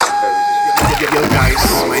Yo guys,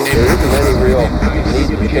 my name There isn't any real need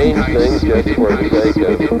to change things just for the sake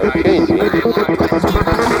of changing it.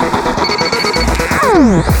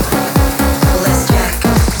 Let's check.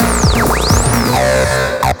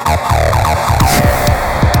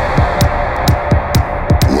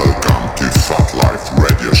 Welcome to Phatlive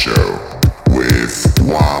Radio Show with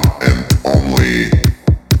one and only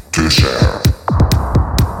Tusher.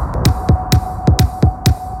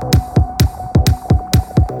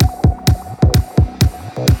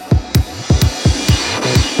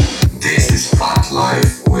 This is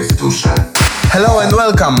Phatlive with Tusher. Hello and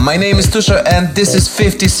welcome, my name is Tusher and this is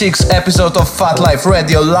 56th episode of Phatlive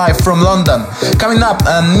Radio live from London. Coming up,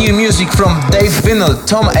 new music from Dave Winnel,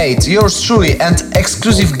 Tom 8, yours truly, and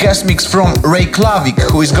exclusive guest mix from Reiklavik,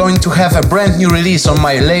 who is going to have a brand new release on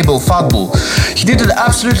my label Phatbull. He did an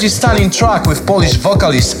absolutely stunning track with Polish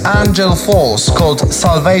vocalist Angel Falls called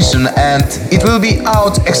Salvation, and it will be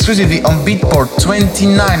out exclusively on Beatport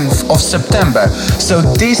 29th of September, so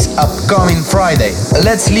this upcoming Friday.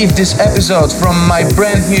 Let's leave this episode from my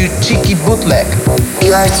brand new cheeky bootleg.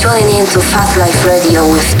 You are tuning into Phatlive Radio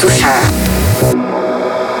with Tusher.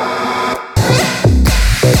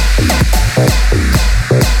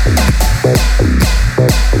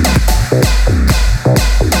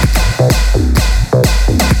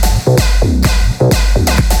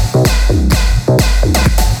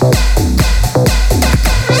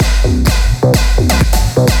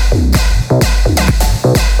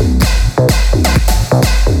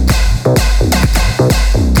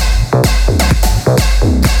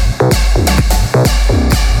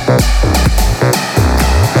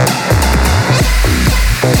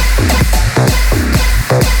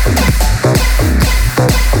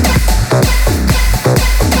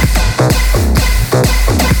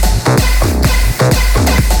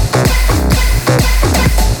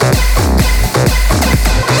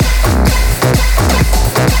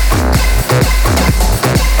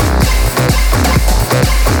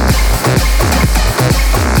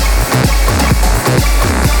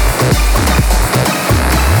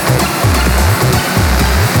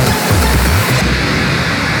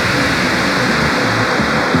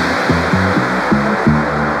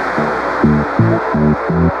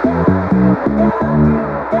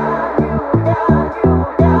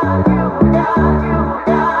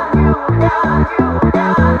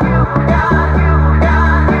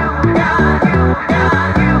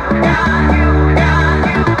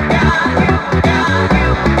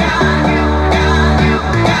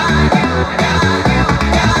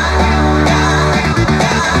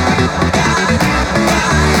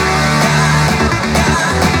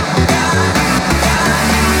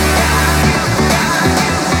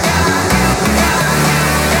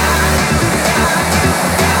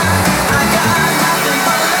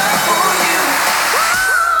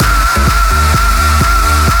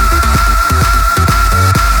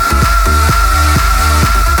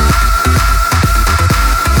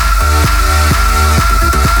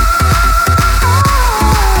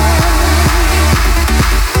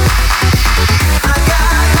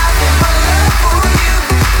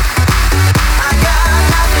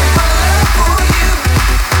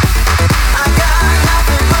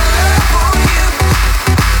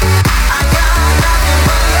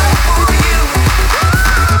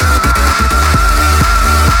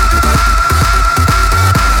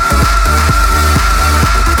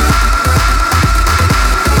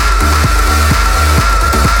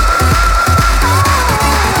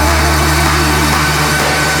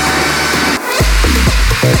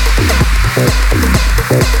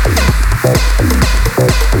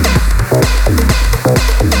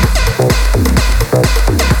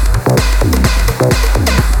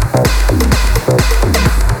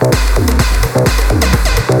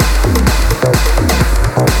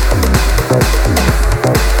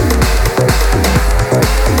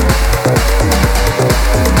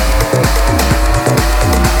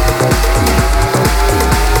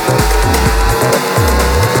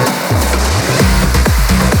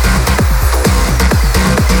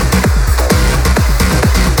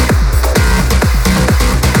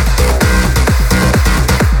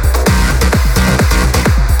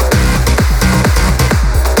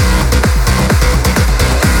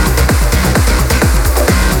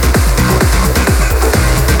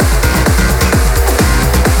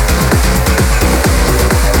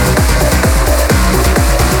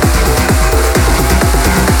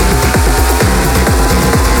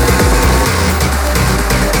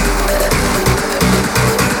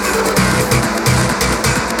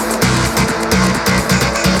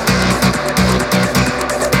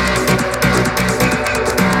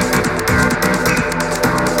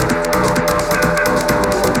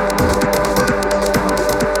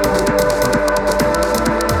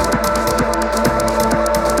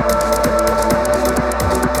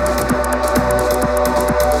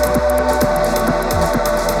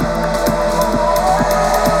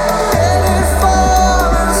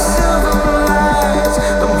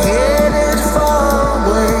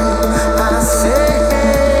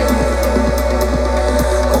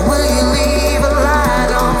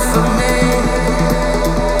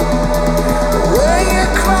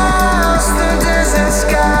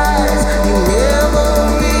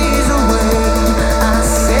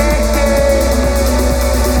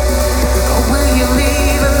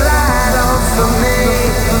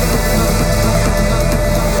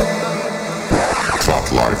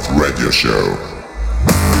 Phatlive Radio Show.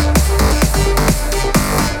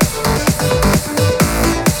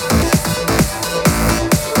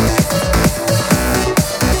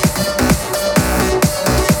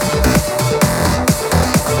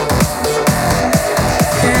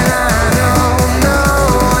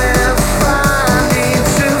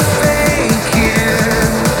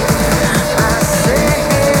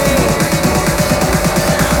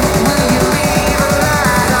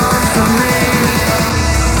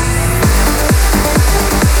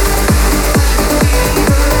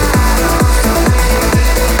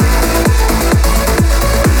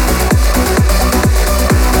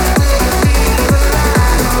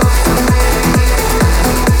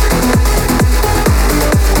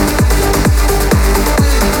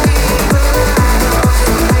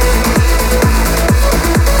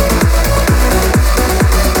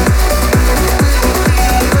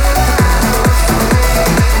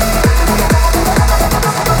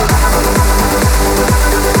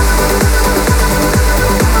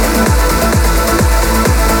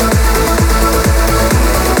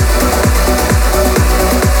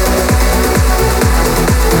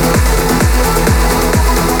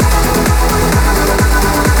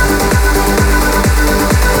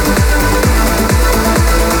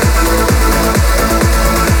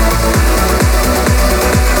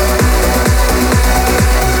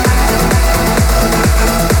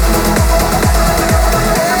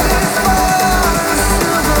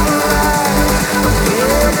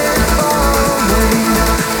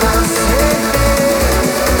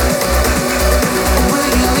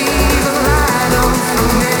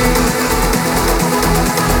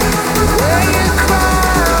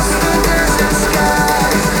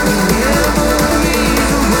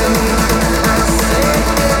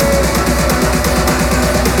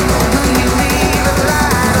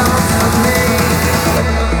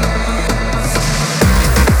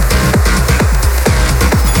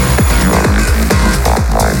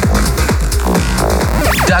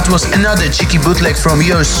 Was another cheeky bootleg from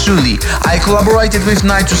yours truly. I collaborated with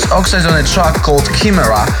Nitrous Oxide on a track called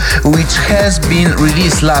Chimera, which has been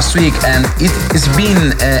released last week, and it has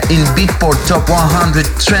been in Beatport Top 100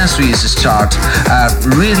 Trance Releases chart. A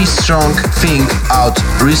really strong thing out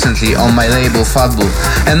recently on my label Phatbull.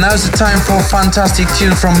 And now's the time for a fantastic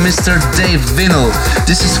tune from Mr. Winnel.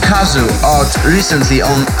 This is Kazoo, out recently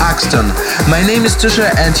on Axton. My name is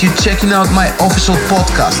Tusha and you're checking out my official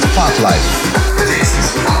podcast, Phatlive. This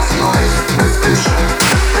is Phatlive with Tusha.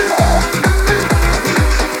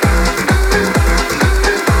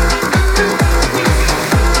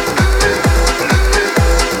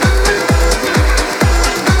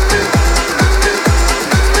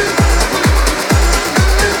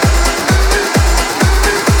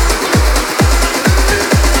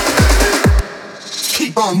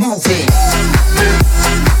 Keep on moving.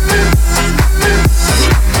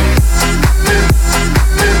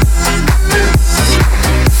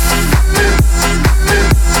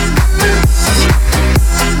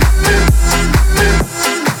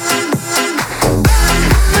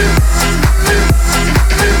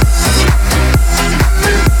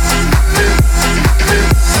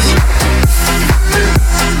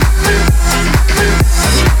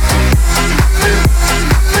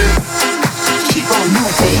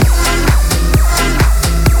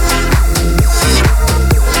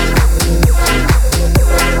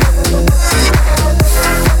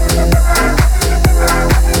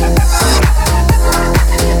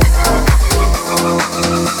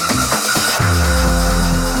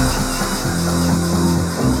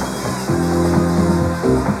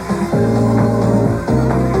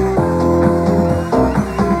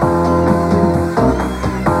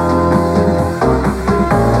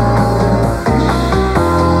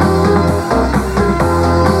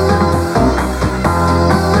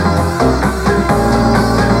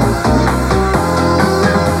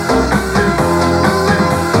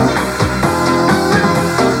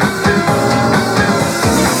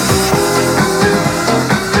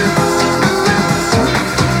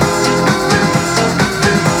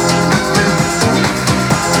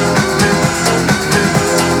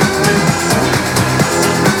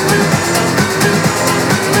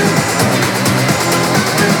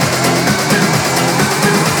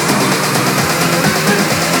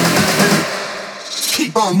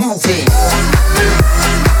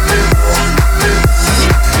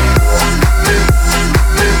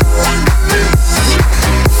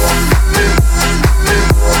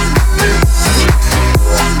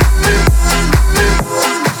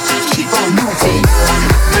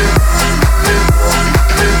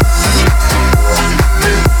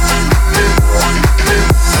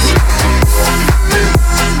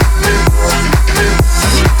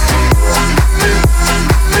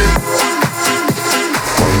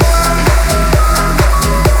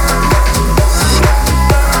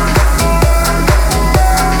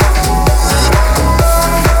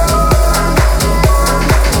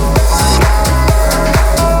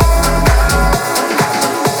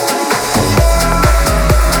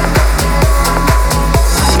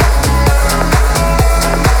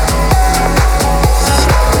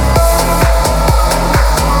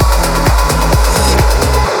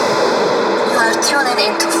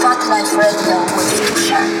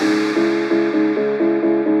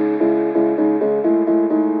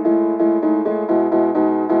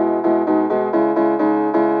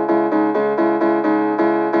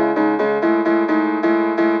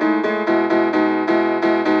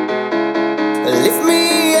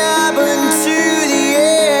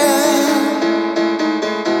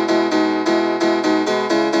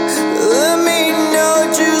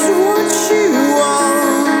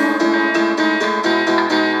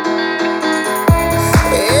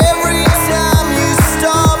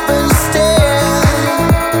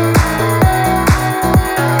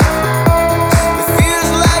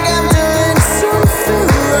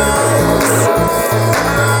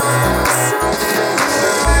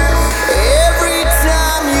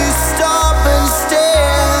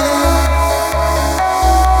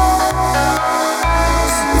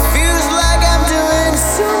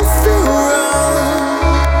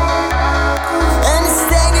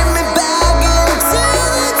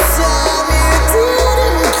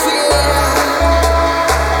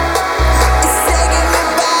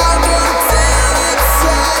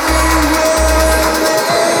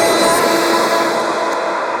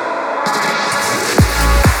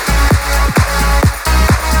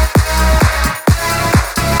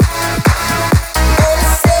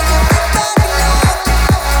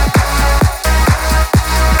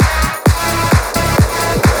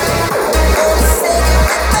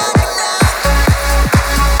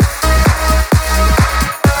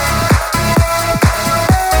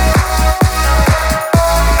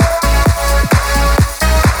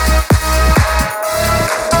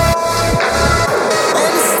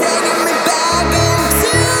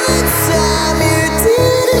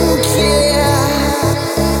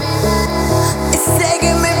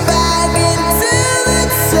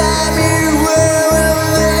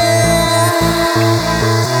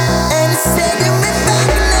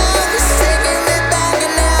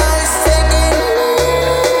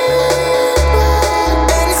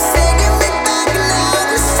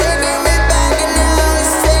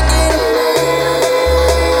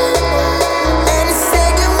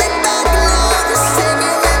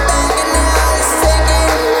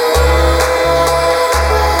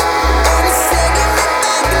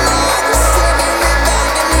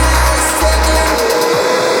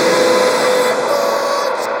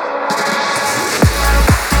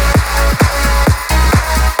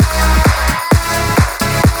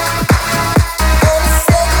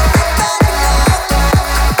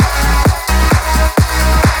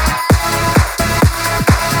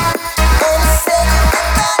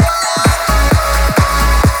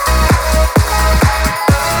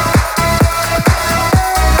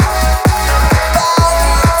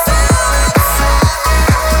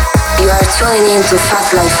 into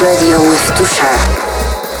Phatlive Radio with Tushar.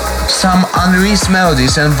 Some unreleased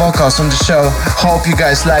melodies and vocals on the show. Hope you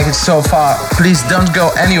guys like it so far. Please don't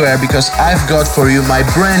go anywhere because I've got for you my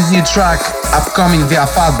brand new track upcoming via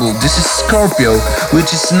Phatbull. This is Scorpio,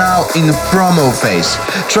 which is now in promo phase.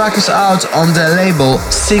 Track is out on the label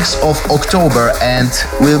 6th of October and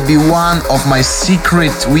will be one of my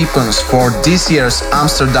secret weapons for this year's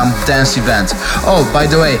Amsterdam dance event. Oh, by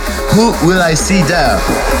the way, who will I see there?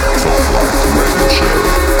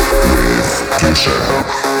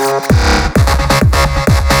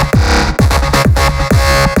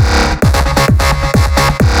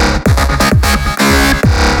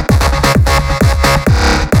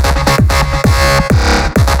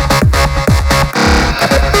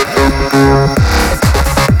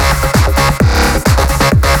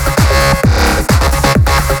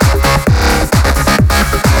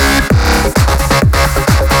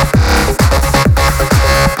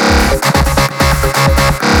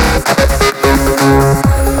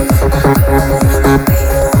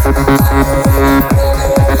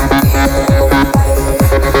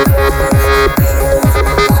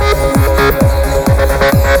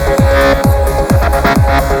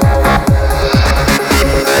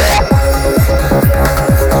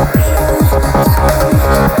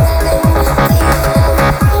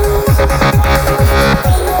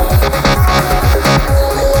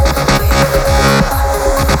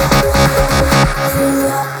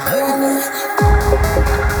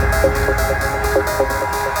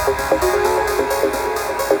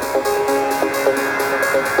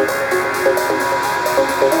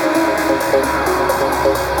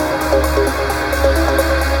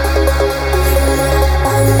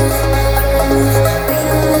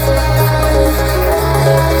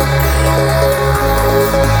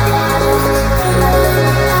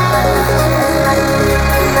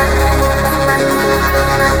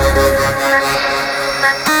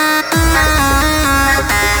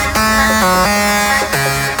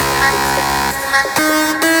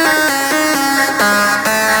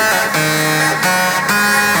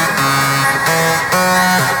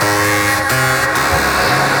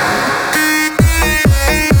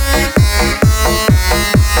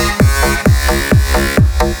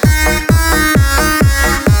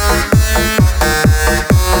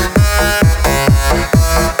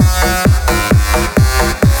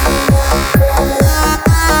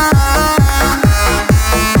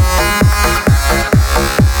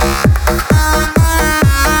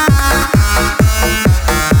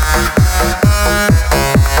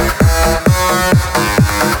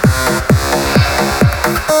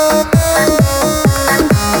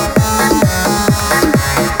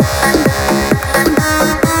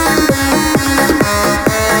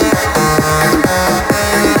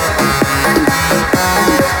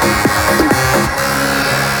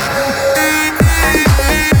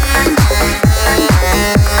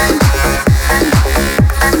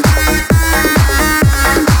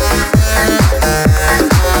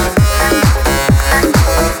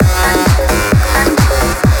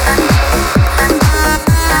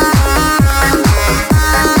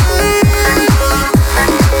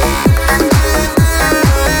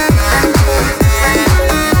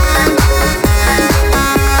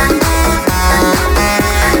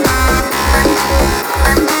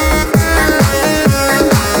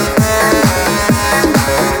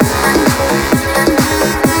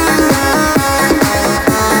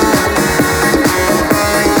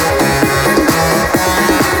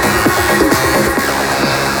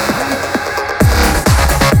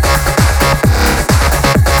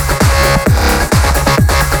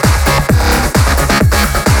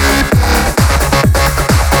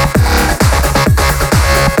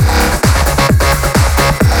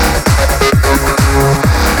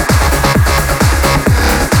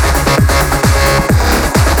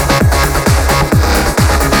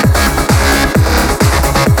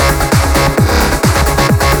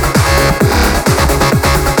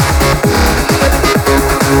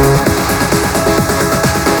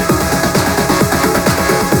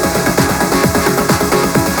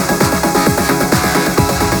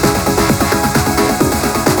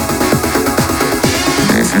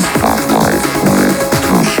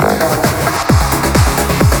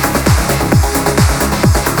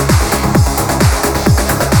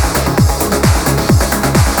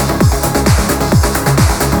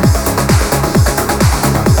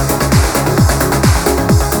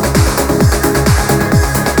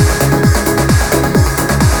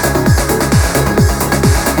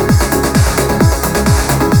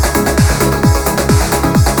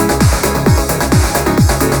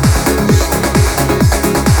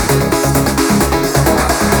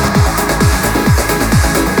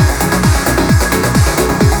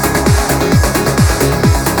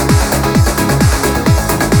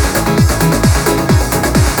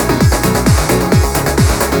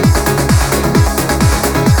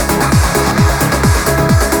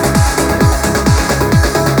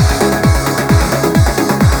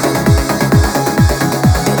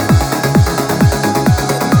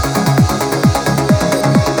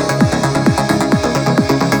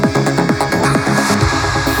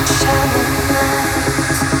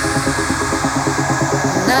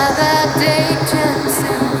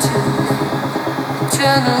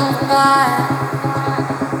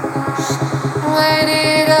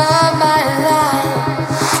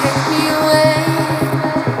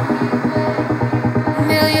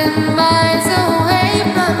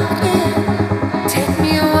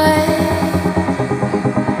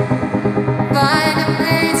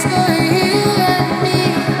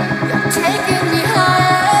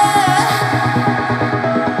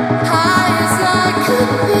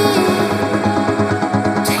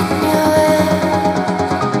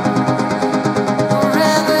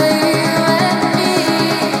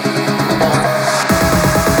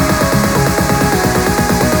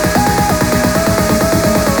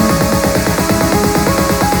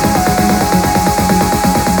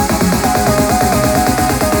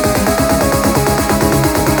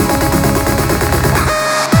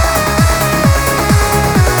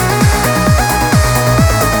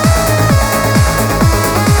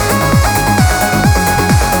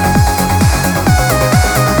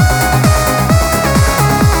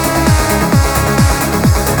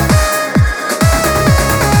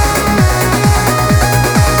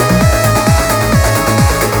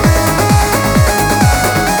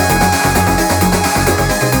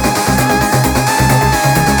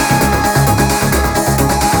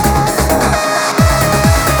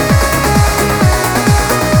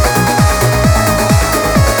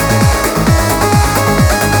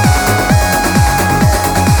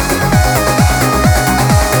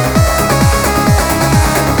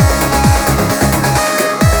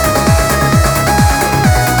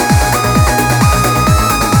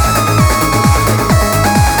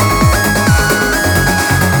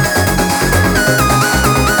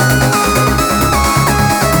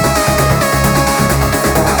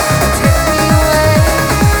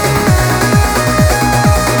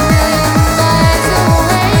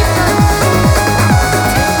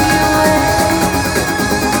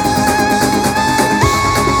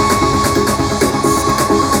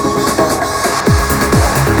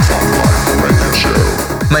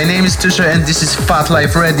 name is Tusha and this is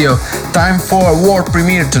Phatlive Radio. Time for a world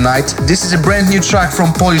premiere tonight. This is a brand new track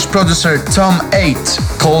from Polish producer Tom 8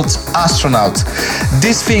 called Astronaut.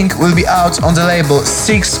 This thing will be out on the label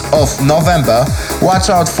 6th of November. Watch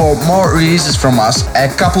out for more releases from us. A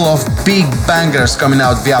couple of big bangers coming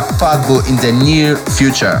out via Phatbull in the near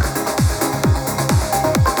future.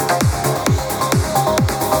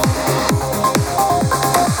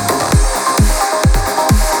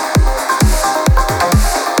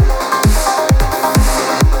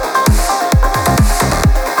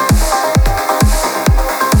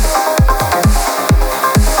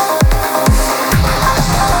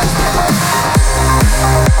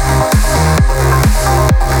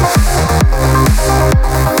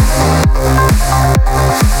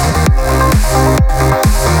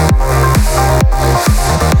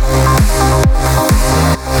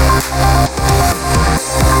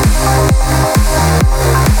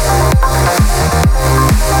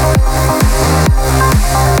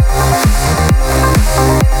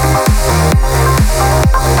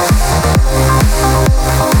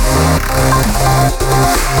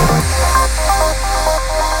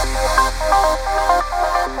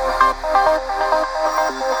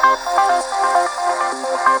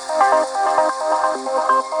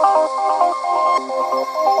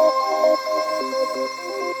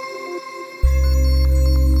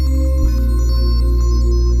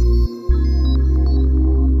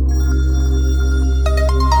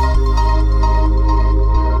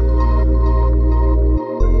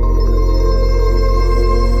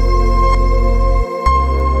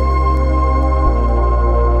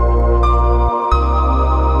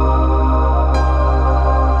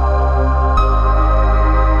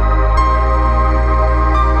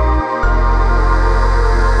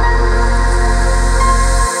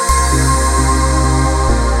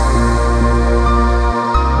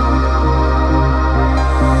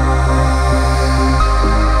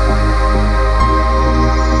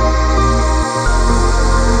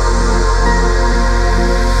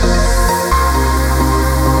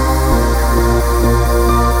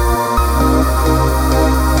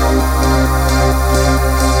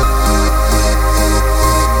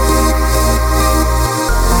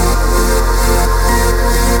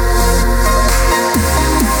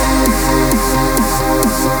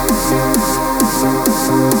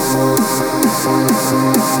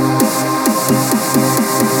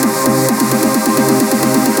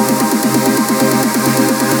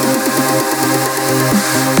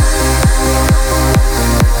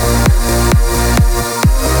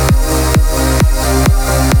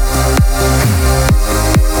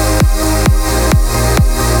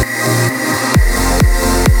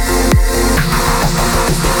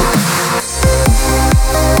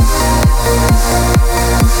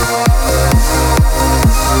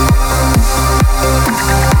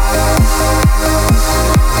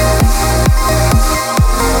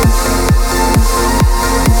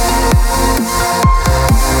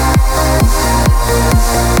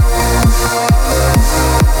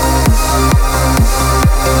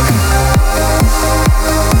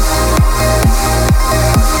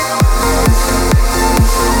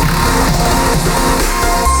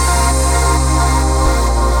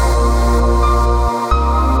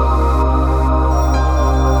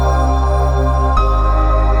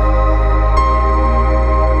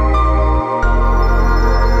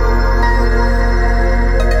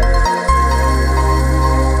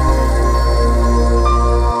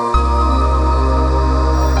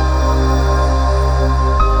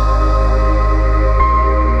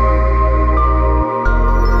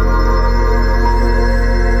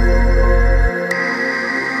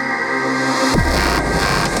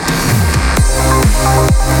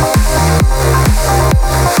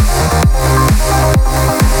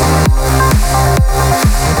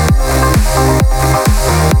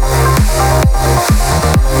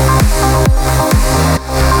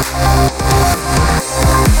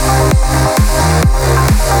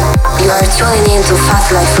 tuning in to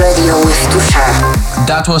Phatlive Radio with Tushar.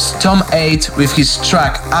 That was Tom 8 with his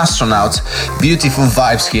track Astronaut. Beautiful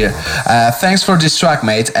vibes here. Thanks for this track,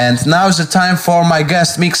 mate. And now is the time for my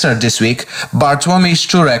guest mixer this week, Bartłomiej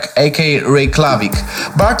Szczurek, aka Reiklavik.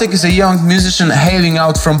 Bartek is a young musician hailing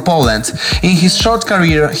out from Poland. In his short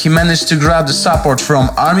career, he managed to grab the support from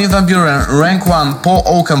Armin van Buuren, Rank 1, Paul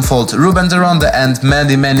Oakenfold, Ruben de Ronde, and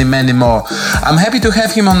many more. I'm happy to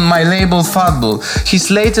have him on my label Phatbull. His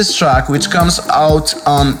latest track, which comes out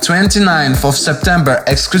on 29th of September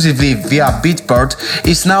exclusively via Beatport,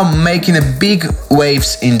 is now making a big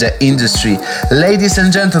waves in the industry. Ladies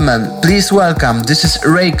and gentlemen, please welcome, this is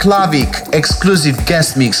Reiklavik, exclusive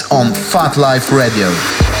guest mix on Phatlive Radio.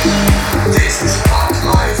 This is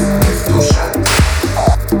Phatlive.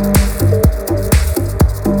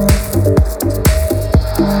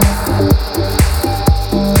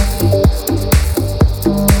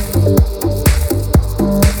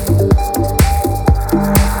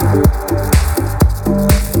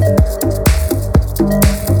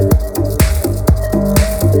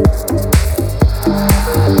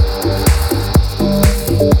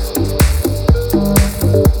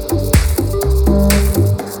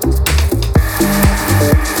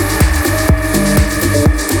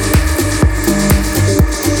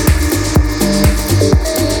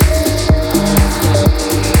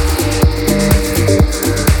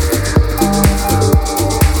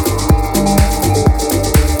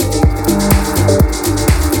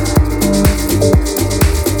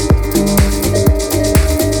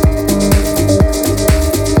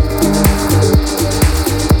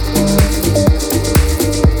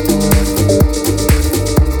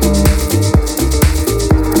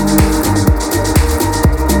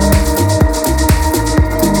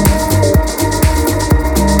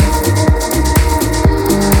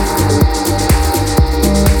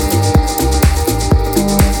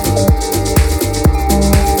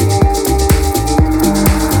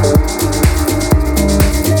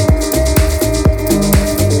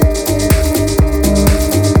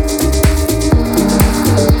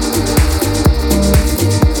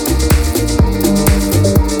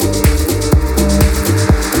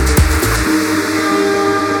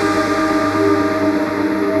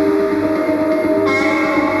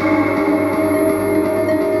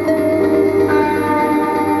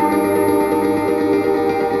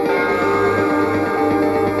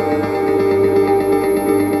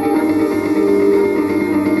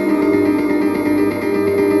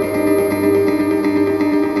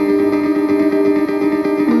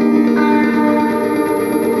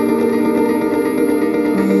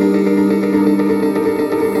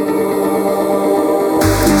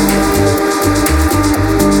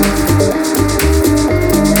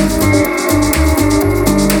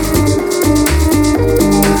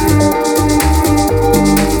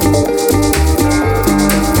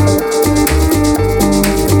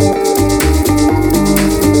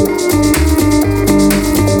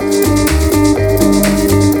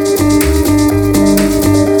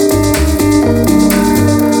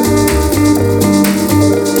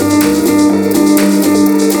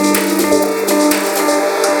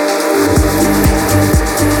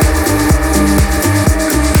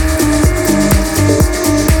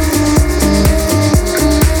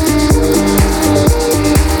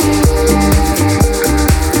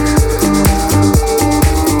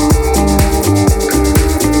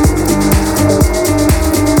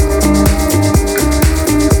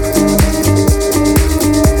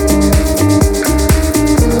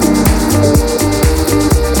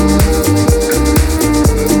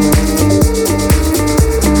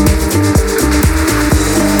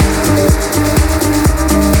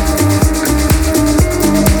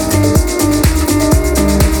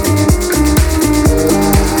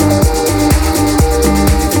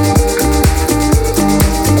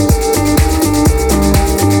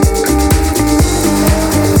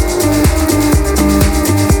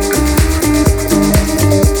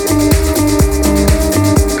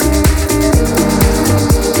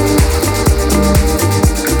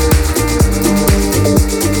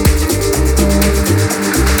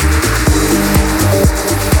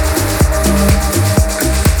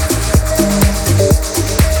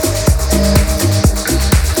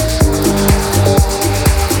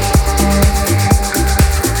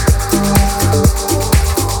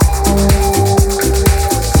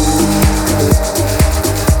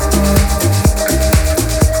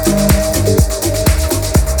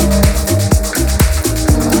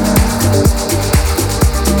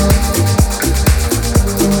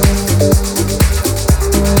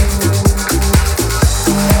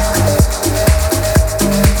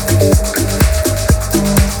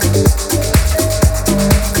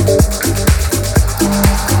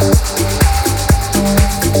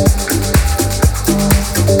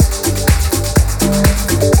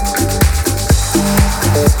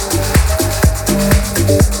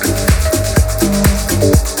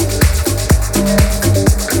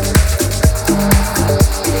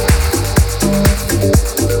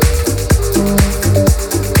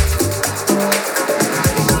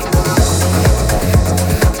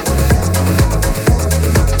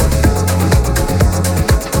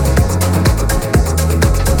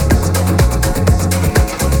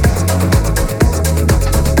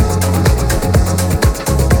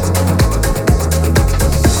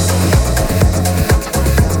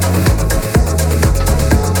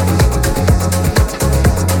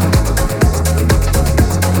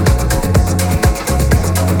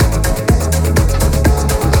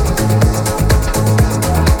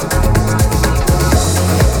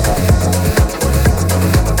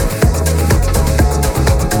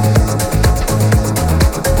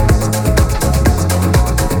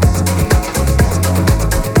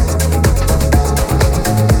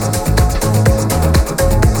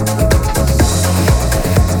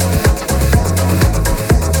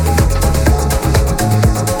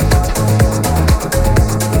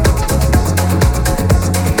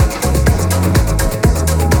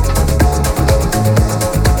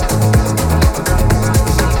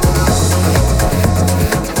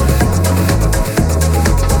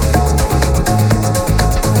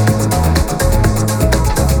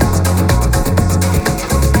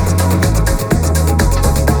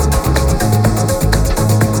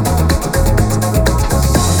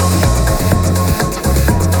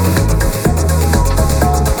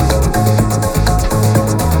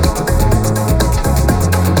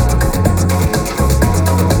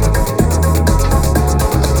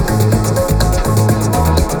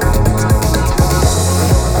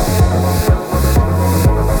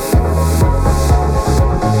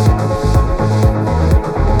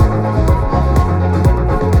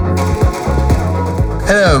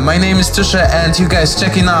 My name is Tusha and you guys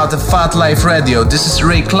checking out the Phatlive Radio. This is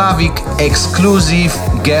Reiklavik exclusive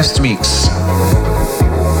guest mix.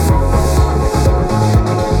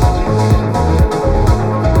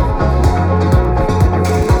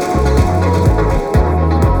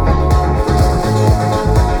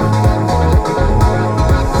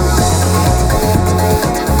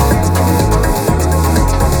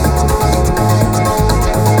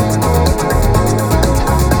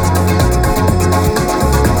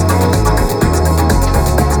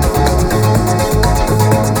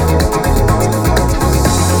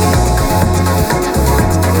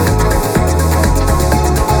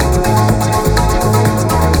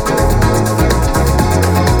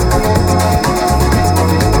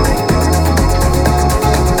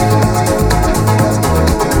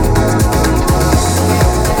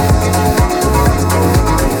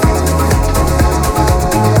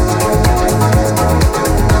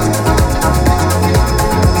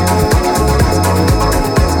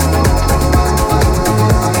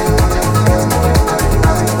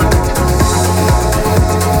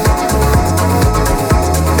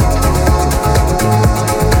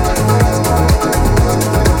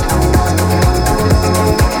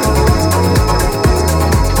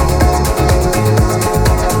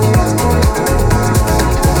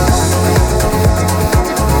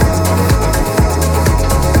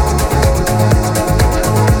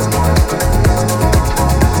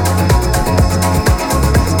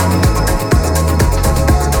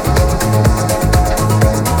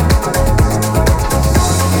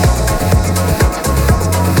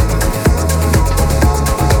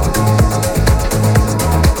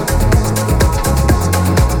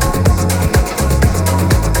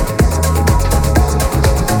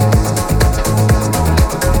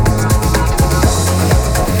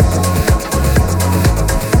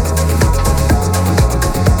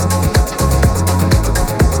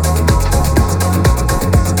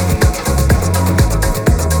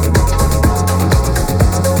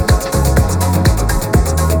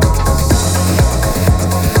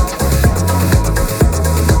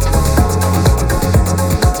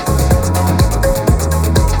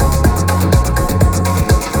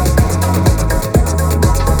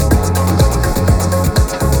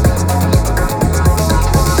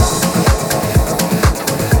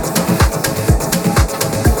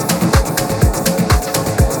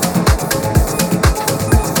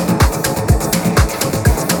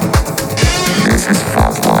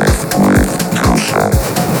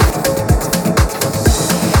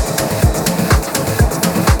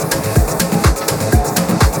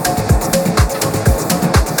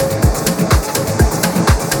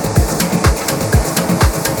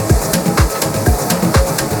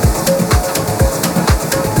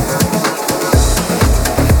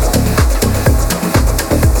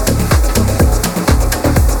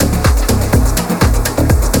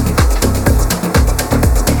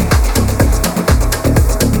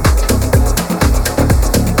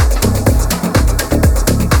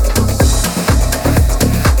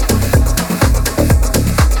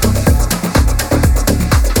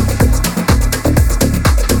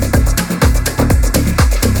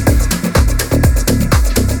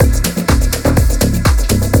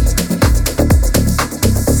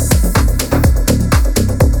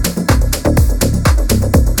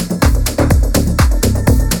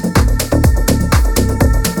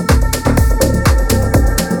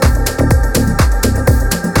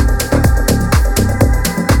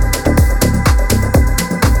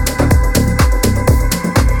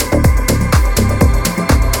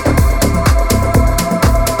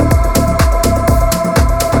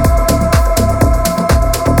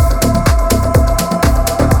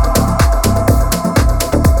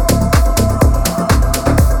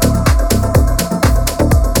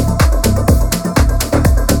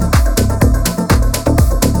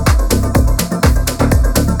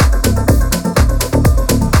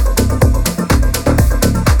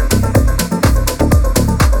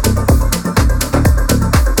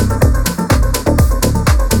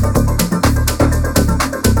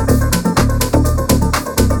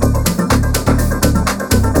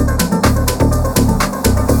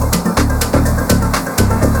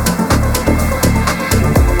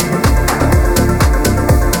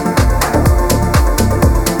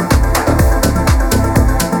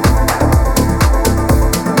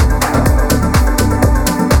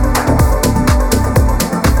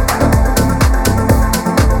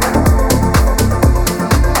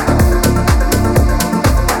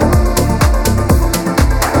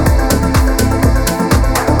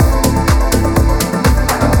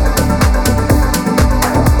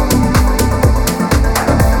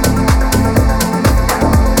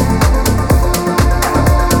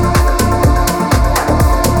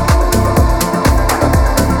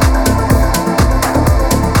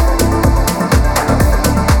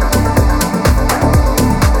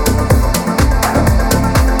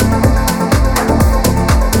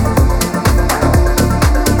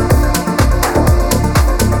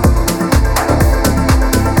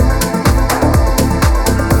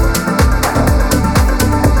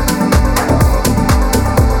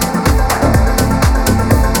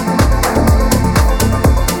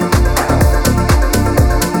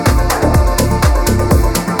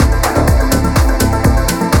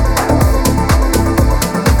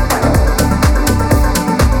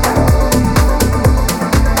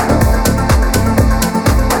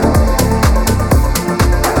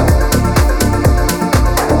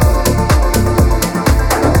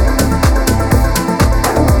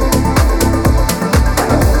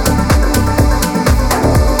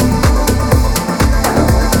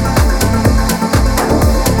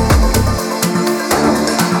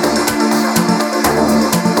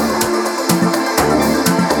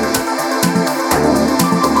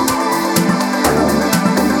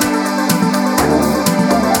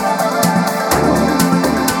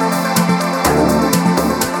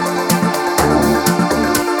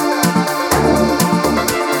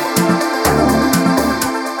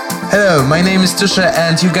 My name is Tusha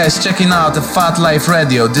and you guys checking out the Phatlive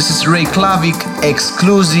Radio. This is Reiklavik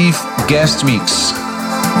exclusive guest mix.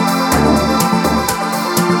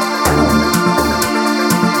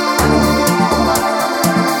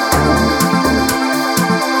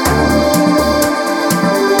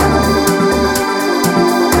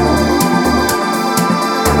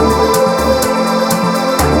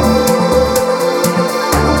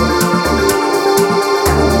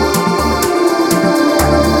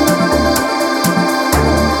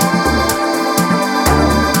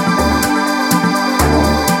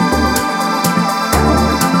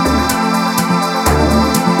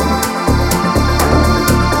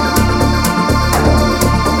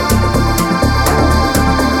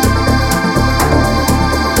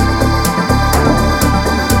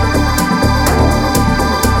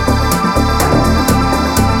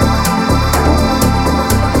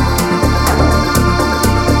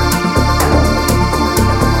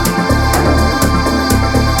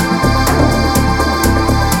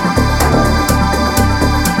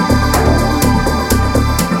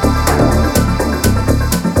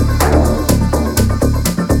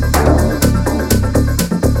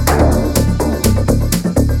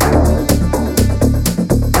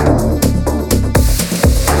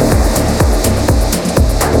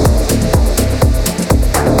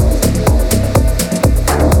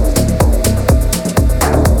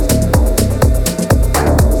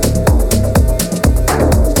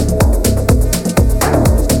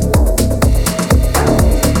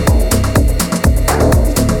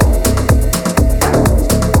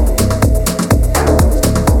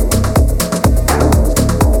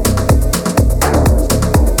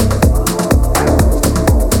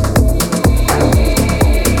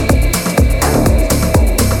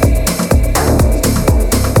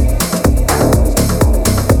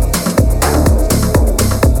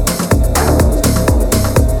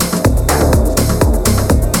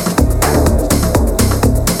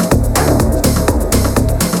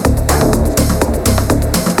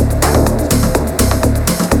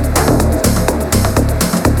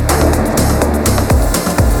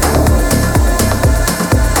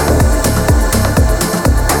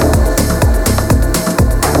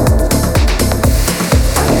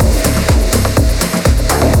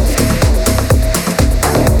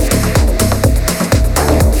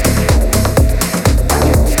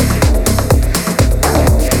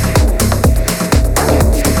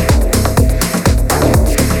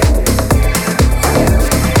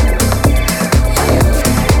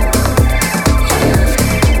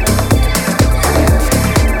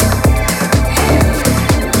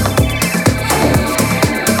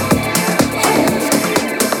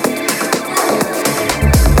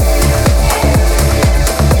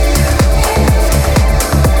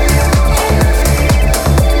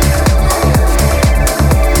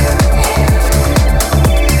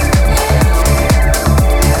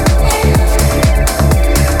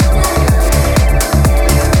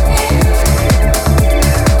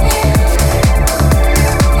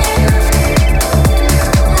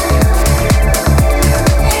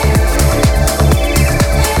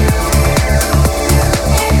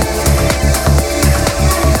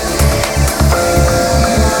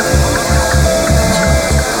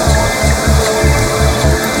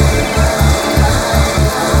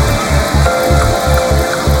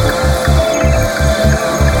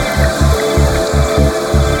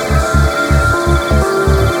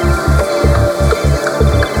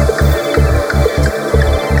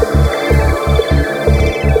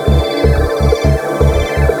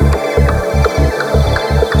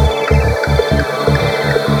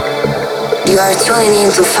 You are tuning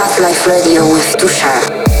in to Phatlive Radio with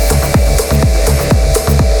Tushar.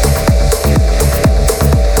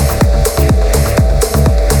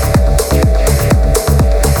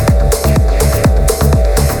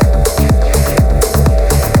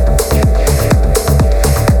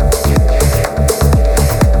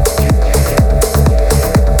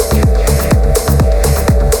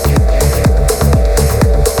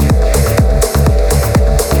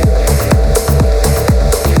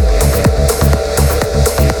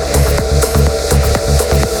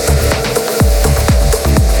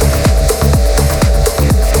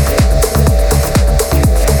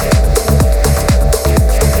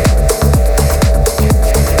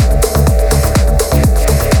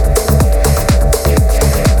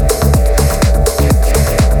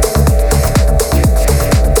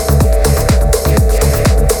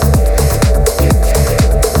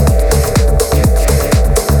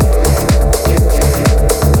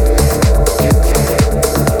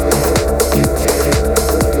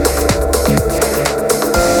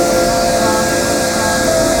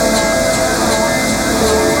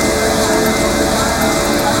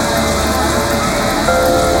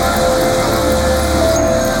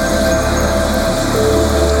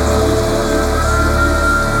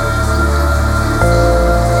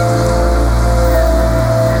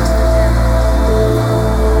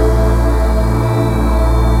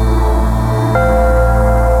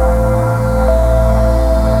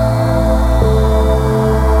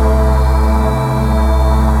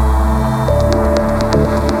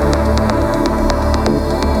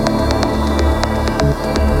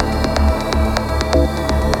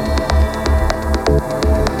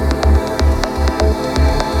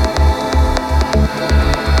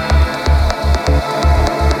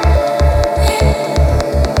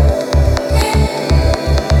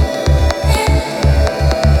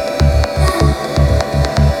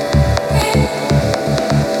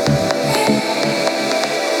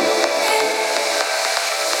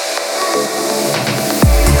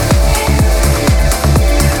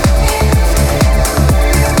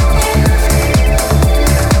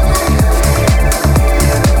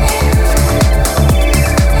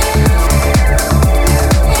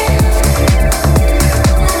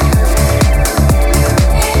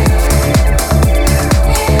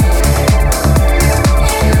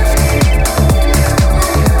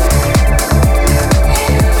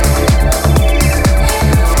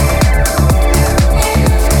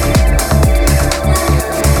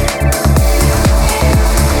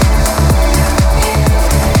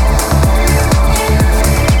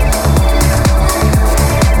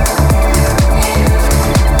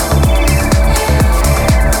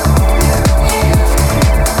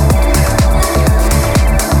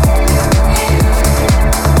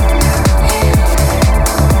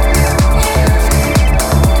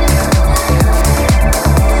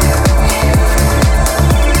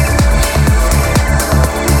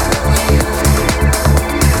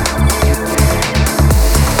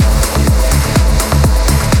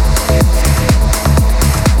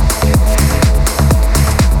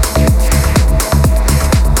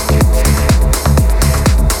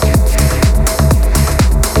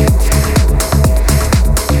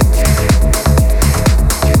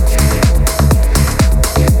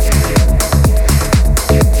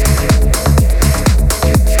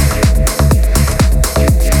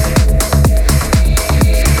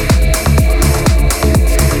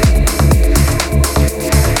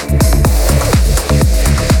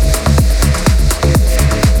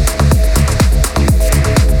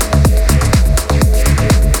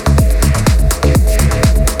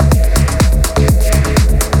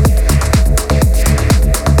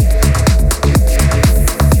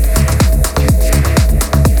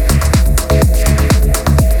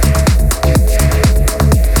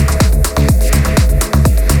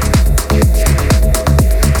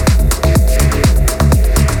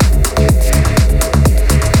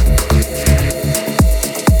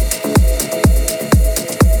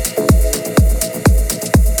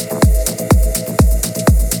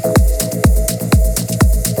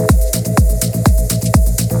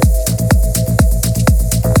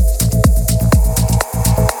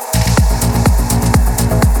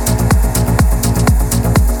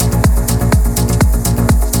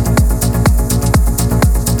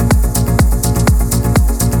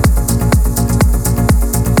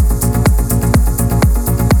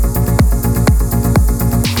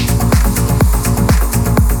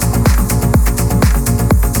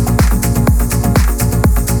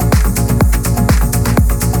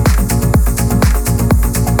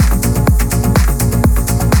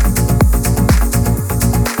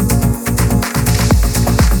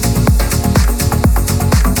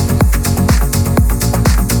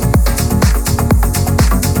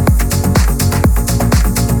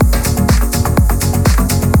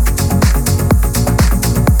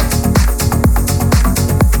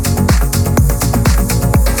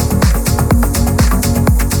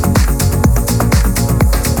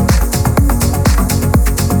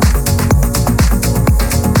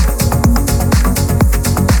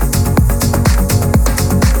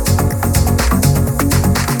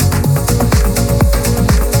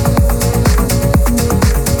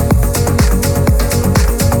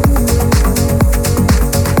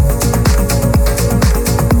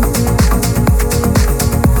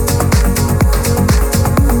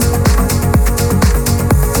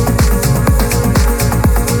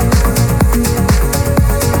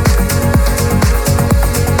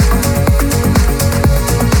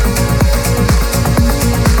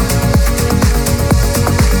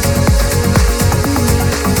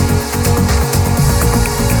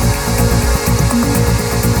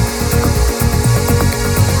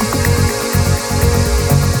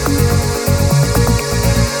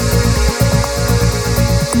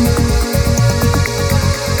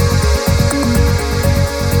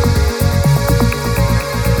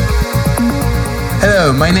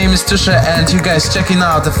 My name is Tusha and you guys checking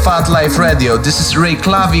out the Phatlive Radio. This is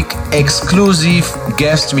Reiklavik exclusive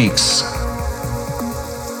guest mix.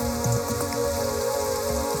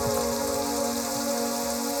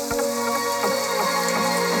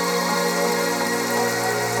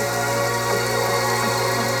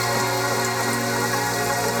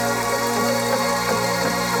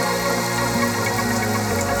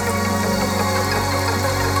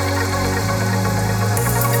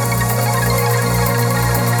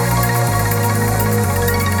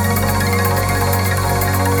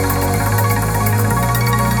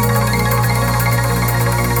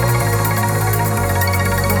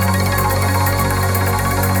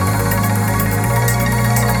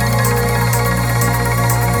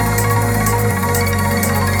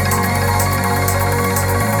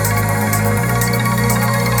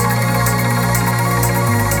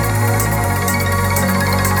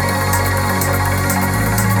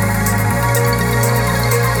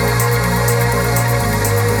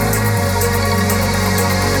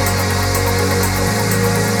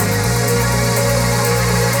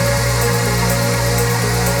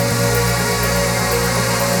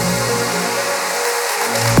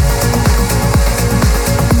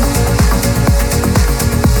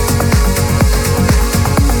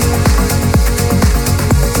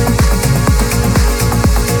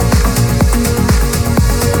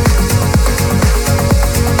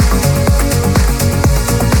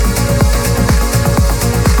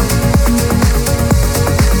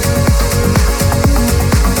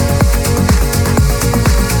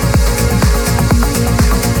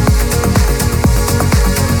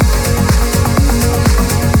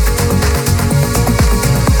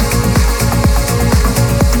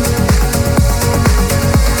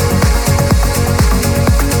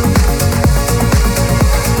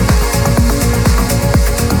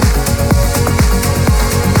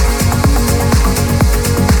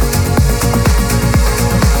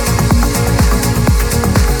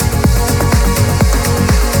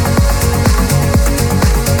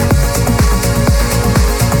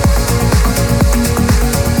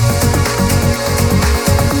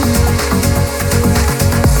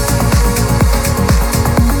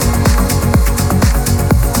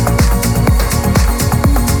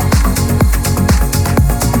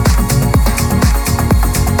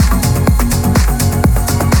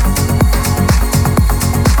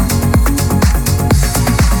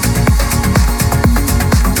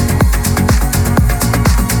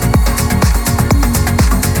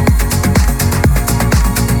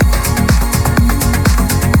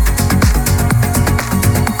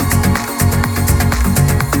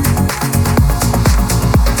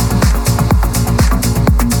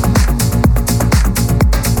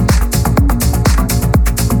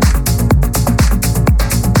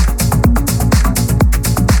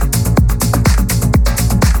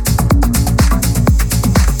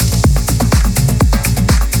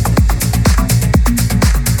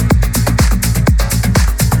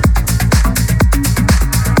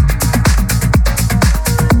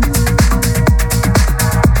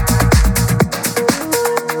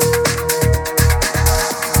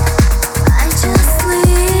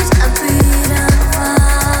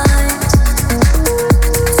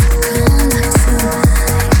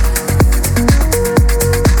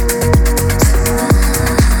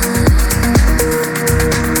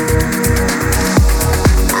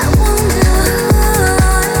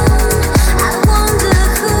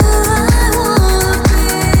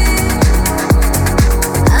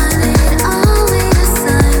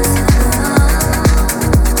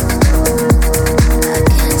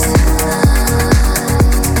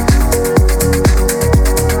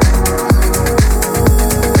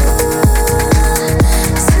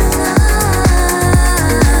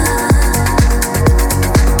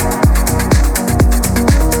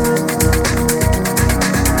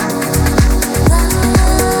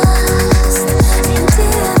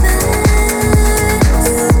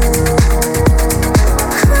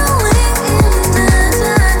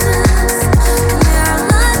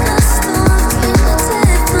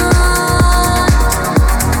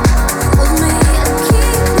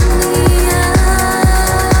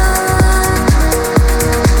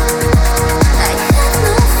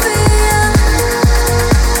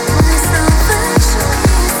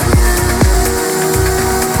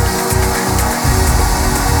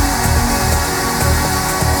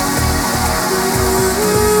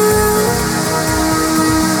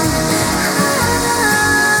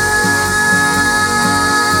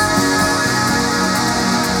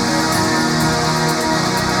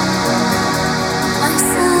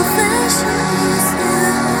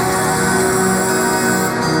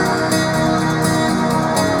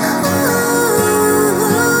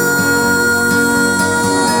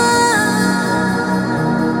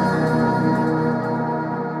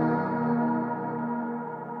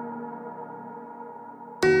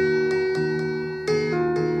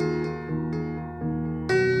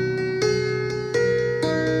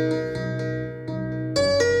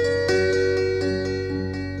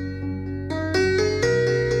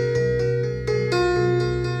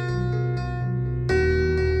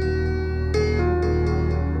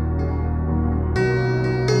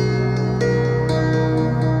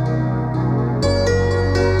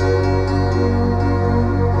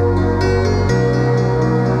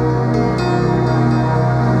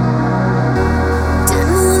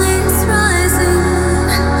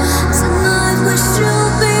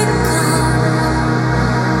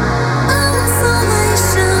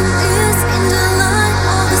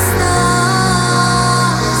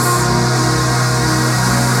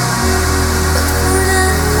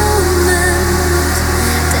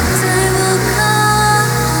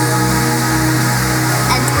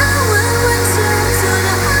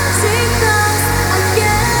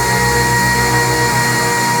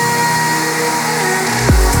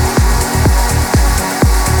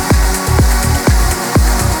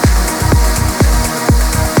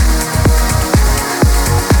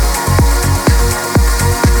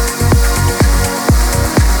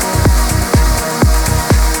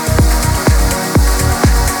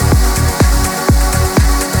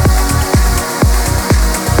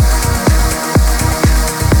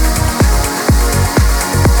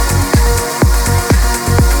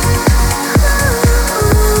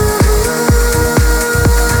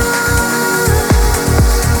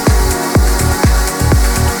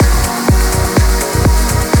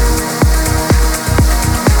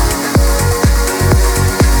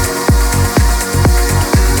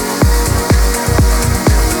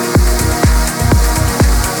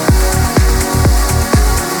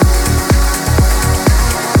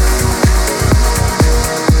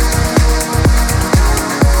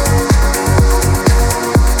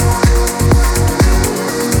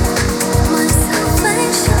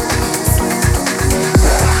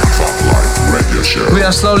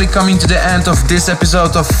 are slowly coming to the end of this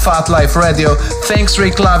episode of Phatlive Radio. Thanks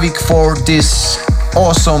Reiklavik for this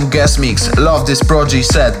awesome guest mix. Love this project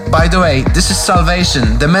set. By the way, this is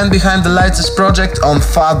Salvation, the man behind the latest project on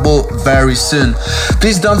Phatbull very soon.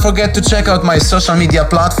 Please don't forget to check out my social media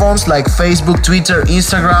platforms like Facebook, Twitter,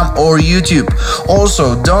 Instagram or YouTube.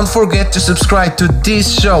 Also, don't forget to subscribe to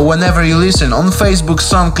this show whenever you listen on Facebook,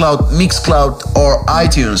 SoundCloud, Mixcloud or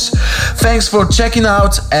iTunes. Thanks for checking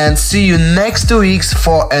out and see you next 2 weeks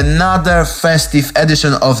for another festive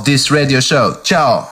edition of this radio show. Ciao!